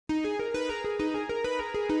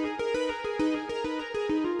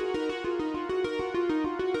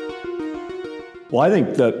Well, I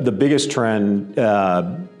think the biggest trend,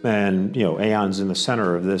 and Aon's in the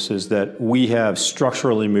center of this, is that we have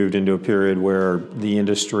structurally moved into a period where the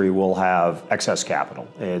industry will have excess capital,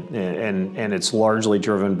 and it's largely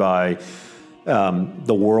driven by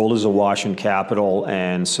the world is awash in capital,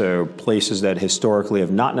 and so places that historically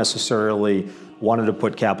have not necessarily wanted to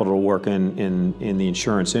put capital to work in the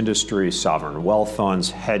insurance industry, sovereign wealth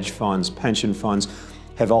funds, hedge funds, pension funds,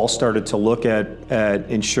 have all started to look at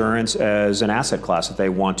insurance as an asset class that they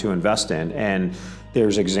want to invest in. And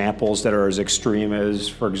there's examples that are as extreme as,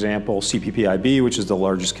 for example, CPPIB, which is the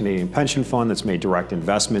largest Canadian pension fund that's made direct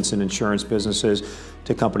investments in insurance businesses,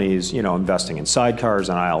 to companies investing in sidecars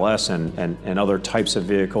and ILS and other types of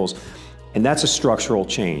vehicles. And that's a structural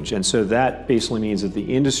change. And so that basically means that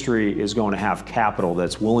the industry is going to have capital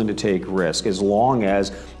that's willing to take risk as long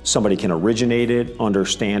as somebody can originate it,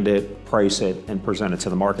 understand it, price it, and present it to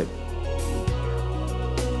the market.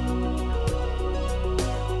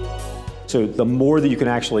 So the more that you can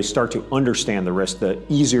actually start to understand the risk, the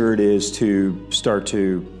easier it is to start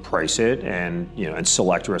to price it and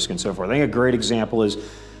select risk and so forth. I think a great example is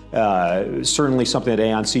certainly something that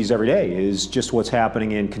Aon sees every day is just what's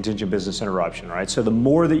happening in contingent business interruption, right? So the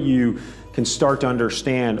more that you can start to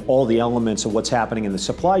understand all the elements of what's happening in the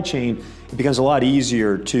supply chain, it becomes a lot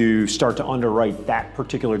easier to start to underwrite that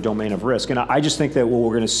particular domain of risk. And I just think that what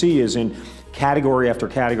we're going to see is in category after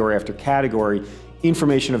category after category,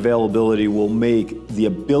 information availability will make the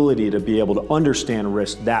ability to be able to understand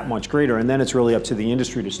risk that much greater. And then it's really up to the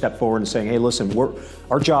industry to step forward and saying, hey, listen,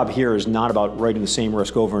 our job here is not about writing the same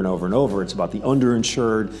risk over and over and over. It's about the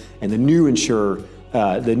underinsured and the new insured,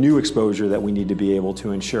 the new exposure that we need to be able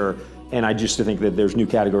to insure. And I just think that there's new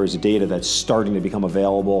categories of data that's starting to become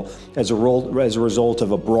available as a result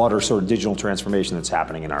of a broader sort of digital transformation that's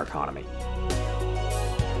happening in our economy.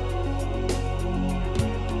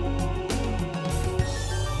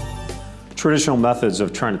 Traditional methods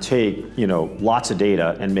of trying to take lots of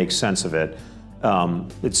data and make sense of it,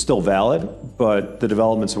 it's still valid, but the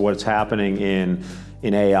developments of what's happening in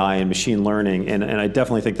AI and machine learning, and I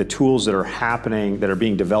definitely think the tools that are happening, that are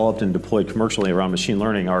being developed and deployed commercially around machine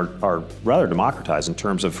learning are rather democratized in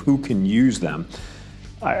terms of who can use them.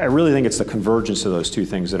 I really think it's the convergence of those two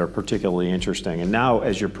things that are particularly interesting. And now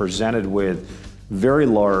as you're presented with very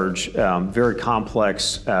large, very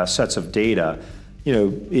complex sets of data,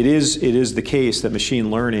 it is the case that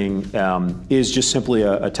machine learning is just simply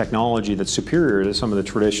a technology that's superior to some of the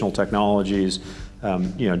traditional technologies,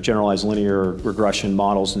 generalized linear regression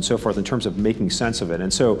models and so forth in terms of making sense of it.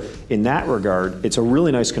 And so in that regard, it's a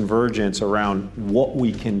really nice convergence around what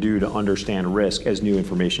we can do to understand risk as new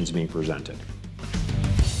information is being presented.